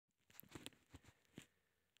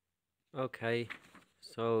Okay,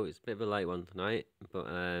 so it's a bit of a late one tonight, but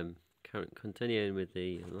continuing with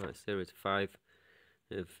the series 5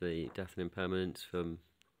 of the Death and Impermanence from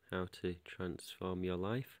How to Transform Your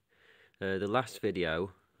Life. The last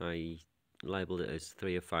video I labelled it as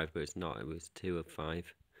 3 of 5, but it's not. It was 2 of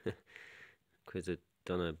 5 because I'd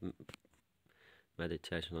done a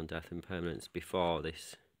meditation on death and impermanence before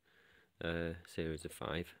this series of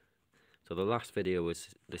 5. So the last video was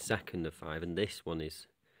the second of 5, and this one is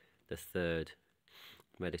the third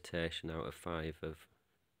meditation out of 5 of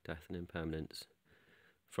death and impermanence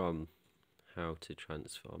from How to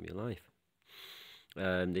Transform Your Life.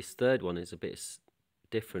 This third one is a bit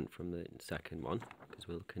different from the second one because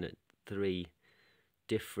we're looking at 3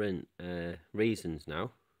 different reasons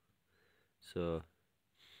now. So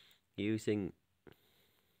using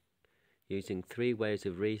 3 ways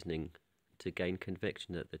of reasoning to gain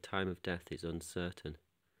conviction that the time of death is uncertain.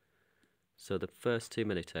 So the first 2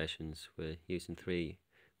 meditations were using 3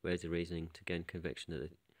 ways of reasoning to gain conviction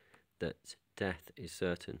that death is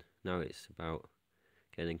certain. Now it's about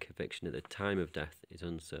gaining conviction that the time of death is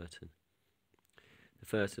uncertain. The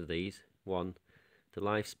first of these, 1, the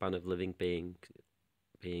lifespan of living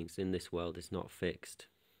beings in this world is not fixed.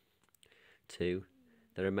 2,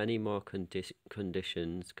 there are many more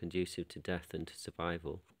conditions conducive to death than to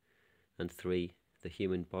survival. And 3, the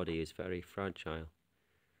human body is very fragile.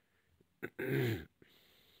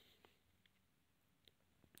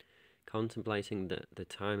 Contemplating that the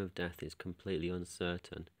time of death is completely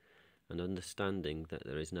uncertain, and understanding that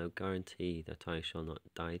there is no guarantee that I shall not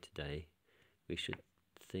die today, we should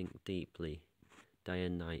think deeply, day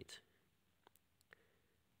and night.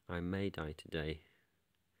 I may die today.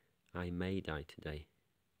 I may die today.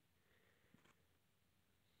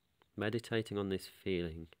 Meditating on this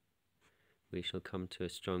feeling, we shall come to a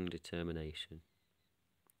strong determination.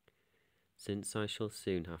 Since I shall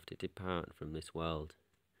soon have to depart from this world,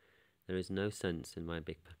 there is no sense in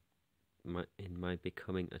my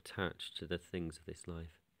becoming attached to the things of this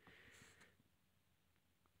life.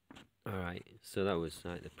 Alright, so that was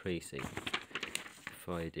like the pre-scene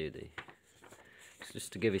before I do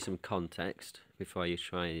just to give you some context before you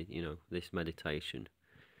try, this meditation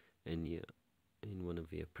in one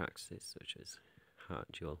of your practices, such as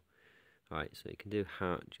heart jewel. Alright, so you can do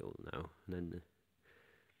heart jewel now, and then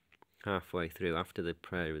halfway through, after the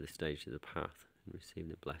prayer of the stage of the path and receiving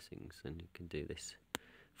the blessings, and you can do this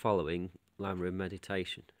following Lamrim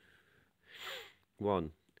meditation. 1.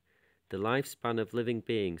 The lifespan of living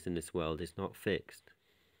beings in this world is not fixed.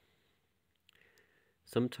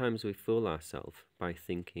 Sometimes we fool ourselves by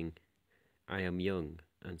thinking, I am young,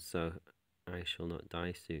 and so I shall not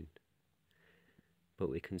die soon. But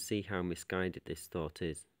we can see how misguided this thought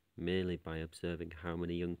is, merely by observing how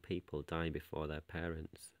many young people die before their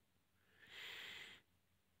parents.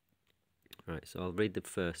 Right, so I'll read the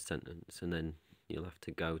first sentence, and then you'll have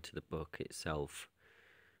to go to the book itself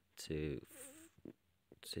to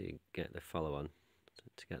get the follow-on,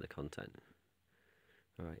 to get the content.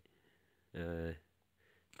 Alright,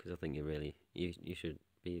 because I think you should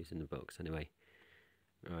be using the books anyway.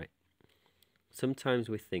 Right. Sometimes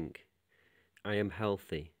we think, I am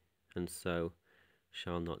healthy, and so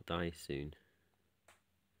shall not die soon.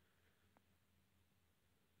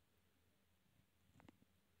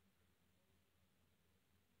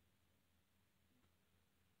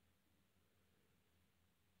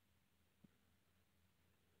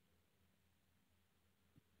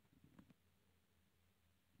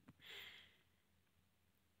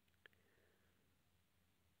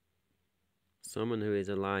 Someone who is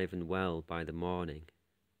alive and well by the morning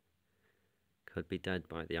could be dead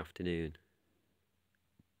by the afternoon.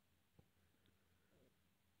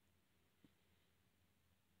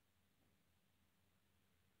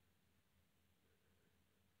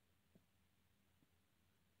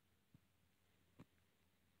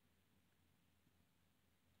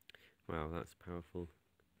 Wow, that's a powerful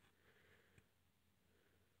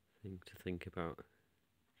thing to think about.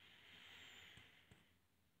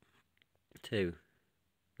 2.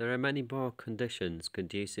 There are many more conditions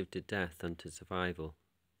conducive to death than to survival.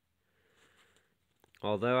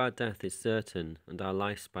 Although our death is certain and our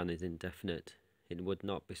lifespan is indefinite, it would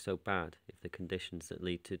not be so bad if the conditions that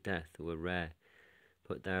lead to death were rare,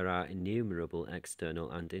 but there are innumerable external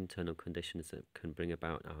and internal conditions that can bring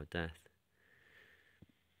about our death.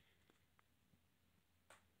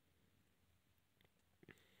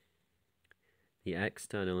 The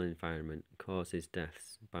external environment causes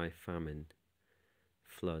deaths by famine,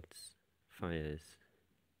 floods, fires,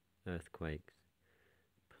 earthquakes,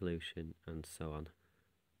 pollution, and so on.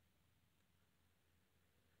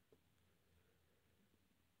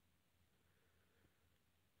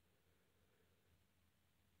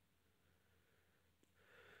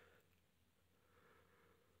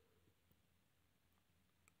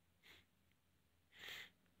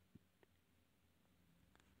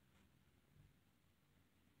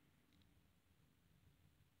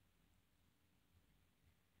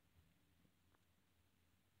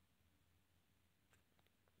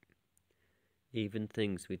 Even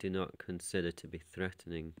things we do not consider to be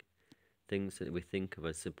threatening, things that we think of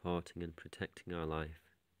as supporting and protecting our life,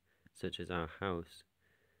 such as our house,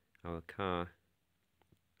 our car,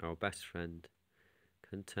 our best friend,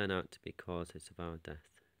 can turn out to be causes of our death.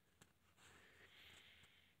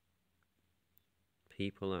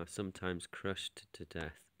 People are sometimes crushed to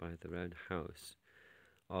death by their own house,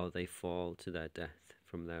 or they fall to their death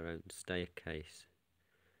from their own staircase.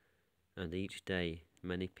 And each day,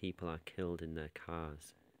 many people are killed in their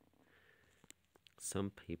cars.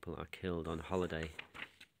 Some people are killed on holiday,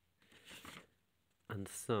 and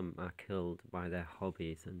some are killed by their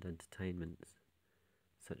hobbies and entertainments,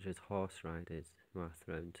 such as horse riders who are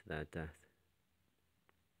thrown to their death.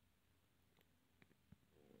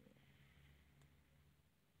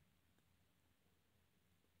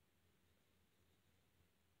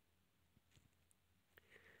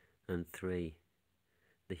 And 3.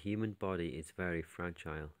 The human body is very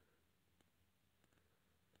fragile.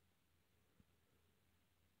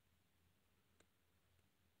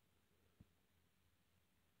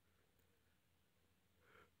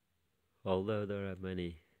 Although there are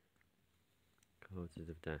many causes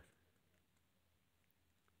of death.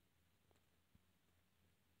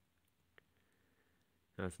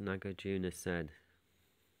 As Nagarjuna said,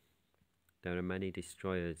 there are many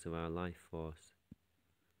destroyers of our life force.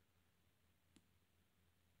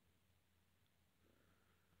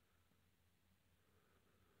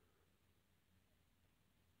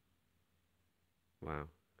 Wow.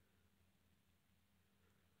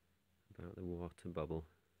 About the water bubble.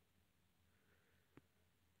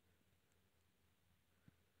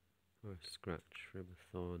 Or a scratch from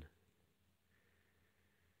a thorn.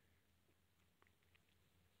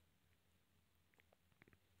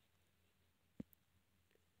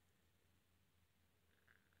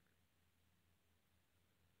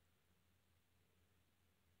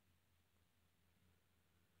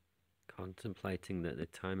 Contemplating that the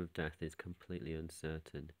time of death is completely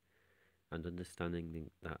uncertain, and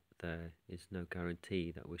understanding that there is no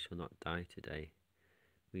guarantee that we shall not die today,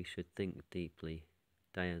 we should think deeply,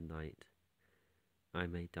 day and night. I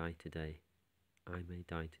may die today. I may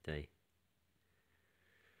die today.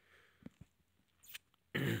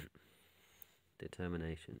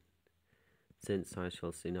 Determination. Since I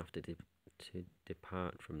shall soon have to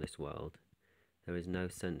depart from this world, there is no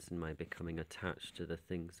sense in my becoming attached to the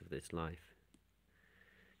things of this life.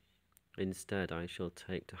 Instead, I shall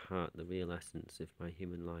take to heart the real essence of my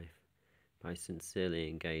human life by sincerely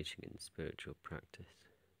engaging in spiritual practice.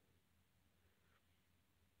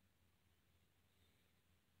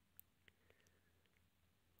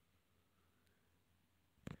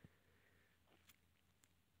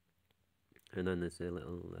 And then there's a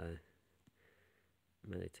little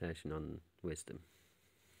meditation on wisdom.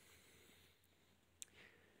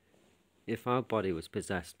 If our body was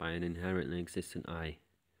possessed by an inherently existent I,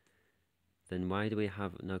 then why do we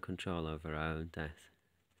have no control over our own death,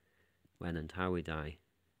 when and how we die,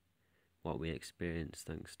 what we experience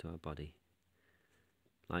thanks to our body,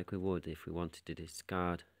 like we would if we wanted to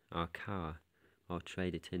discard our car or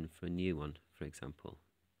trade it in for a new one, for example?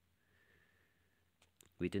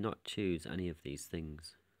 We do not choose any of these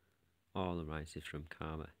things. All arises from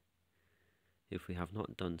karma. If we have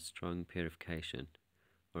not done strong purification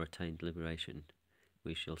or attained liberation,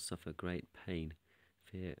 we shall suffer great pain,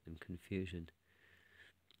 fear and confusion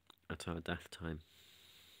at our death time.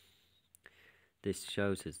 This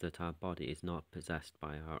shows us that our body is not possessed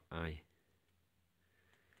by our I.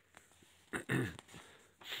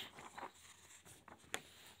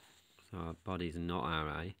 So our body is not our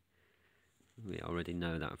I. We already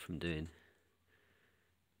know that from doing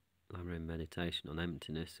Lamrim meditation on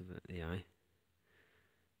emptiness of the I.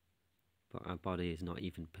 But our body is not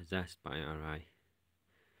even possessed by our I.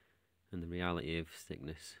 And the reality of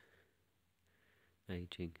sickness,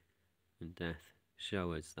 aging and death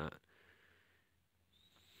show us that.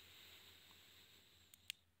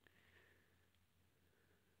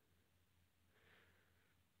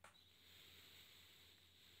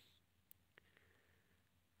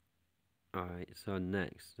 Alright, so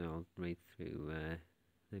next I'll read through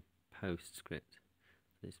the postscript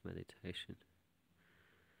for this meditation.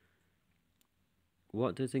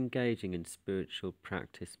 What does engaging in spiritual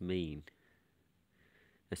practice mean?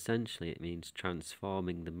 Essentially, it means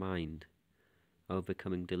transforming the mind,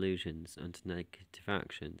 overcoming delusions and negative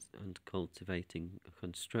actions, and cultivating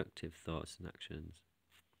constructive thoughts and actions.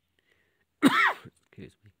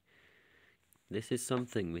 Excuse me. This is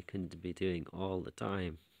something we can be doing all the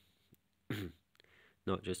time,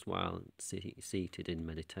 not just while seated in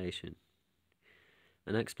meditation.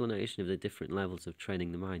 An explanation of the different levels of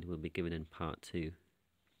training the mind will be given in part 2.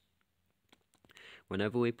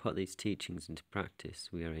 Whenever we put these teachings into practice,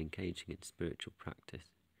 we are engaging in spiritual practice.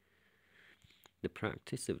 The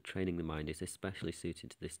practice of training the mind is especially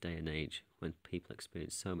suited to this day and age when people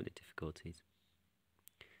experience so many difficulties.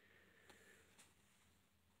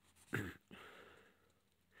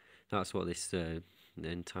 That's what this the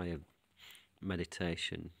entire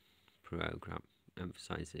meditation program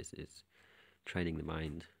emphasizes, is training the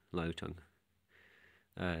mind, Lotong.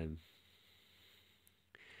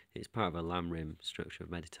 It's part of a Lamrim structure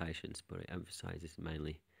of meditations, but it emphasizes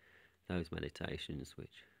mainly those meditations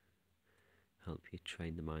which help you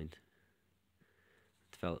train the mind,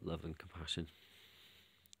 develop love and compassion,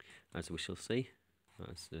 as we shall see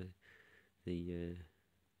as the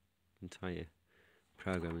entire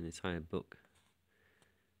program and the entire book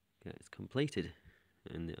gets completed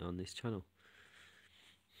on this channel.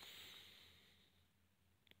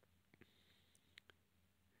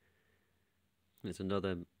 There's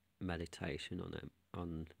another meditation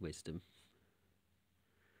on wisdom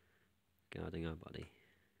regarding our body.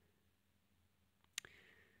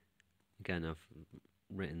 Again, I've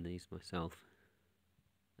written these myself,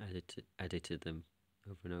 edited them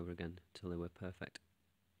over and over again until they were perfect.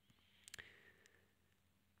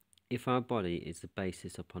 If our body is the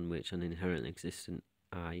basis upon which an inherently existent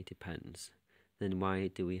I depends, then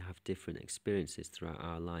why do we have different experiences throughout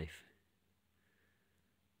our life?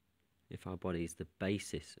 If our body is the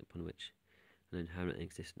basis upon which an inherently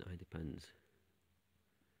existent I depends,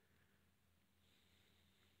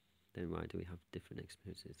 then why do we have different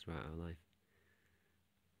experiences throughout our life?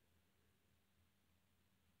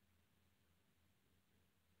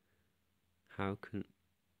 How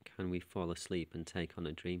can we fall asleep and take on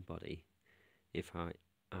a dream body if our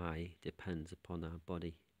I depends upon our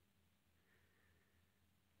body?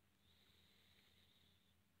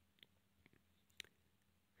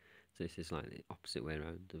 So this is like the opposite way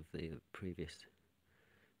around of the previous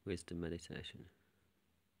wisdom meditation.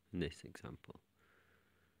 In this example,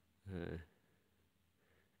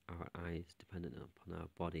 our I is dependent upon our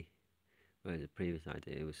body, whereas the previous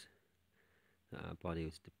idea was that our body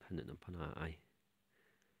was dependent upon our I.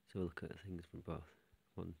 So we'll look at things from both.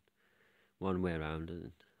 One way around,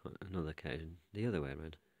 and on another occasion the other way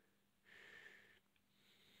around.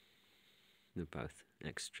 They're both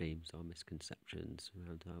extremes or misconceptions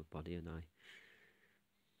around our body and I.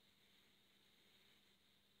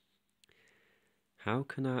 How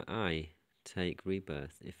can our I take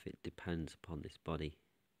rebirth if it depends upon this body,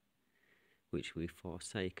 which we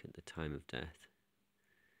forsake at the time of death?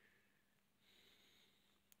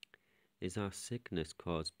 Is our sickness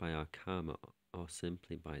caused by our karma or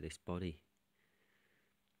simply by this body?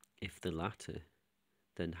 If the latter,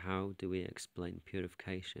 then how do we explain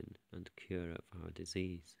purification and cure of our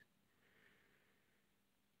disease?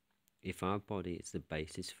 If our body is the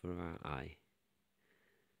basis for our I,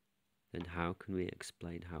 then how can we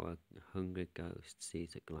explain how a hungry ghost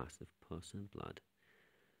sees a glass of pus and blood,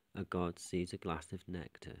 a god sees a glass of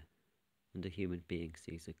nectar, and a human being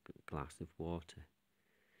sees a glass of water?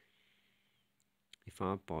 If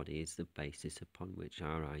our body is the basis upon which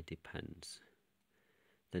our I depends,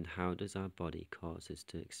 then how does our body cause us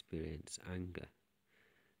to experience anger,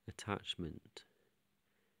 attachment,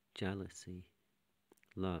 jealousy,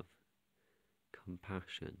 love,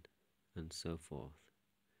 compassion, and so forth?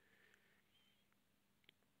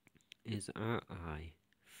 Is our I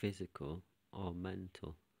physical or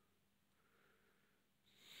mental?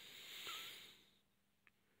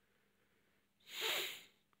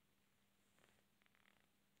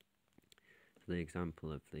 The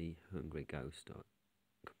example of the hungry ghost, or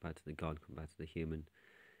compared to the god, compared to the human,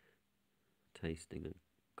 tasting a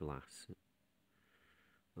glass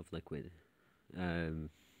of liquid.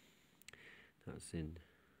 That's in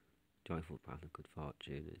Joyful Path of Good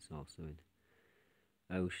Fortune. It's also in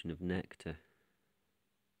Ocean of Nectar.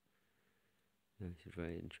 This is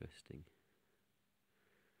very interesting.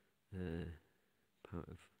 Part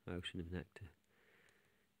of Ocean of Nectar.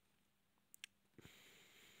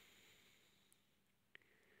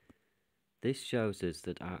 This shows us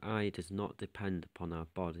that our I does not depend upon our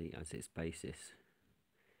body as its basis.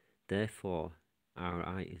 Therefore, our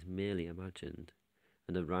I is merely imagined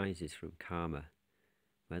and arises from karma,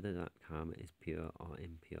 whether that karma is pure or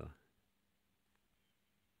impure.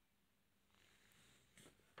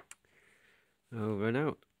 Over and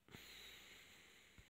out.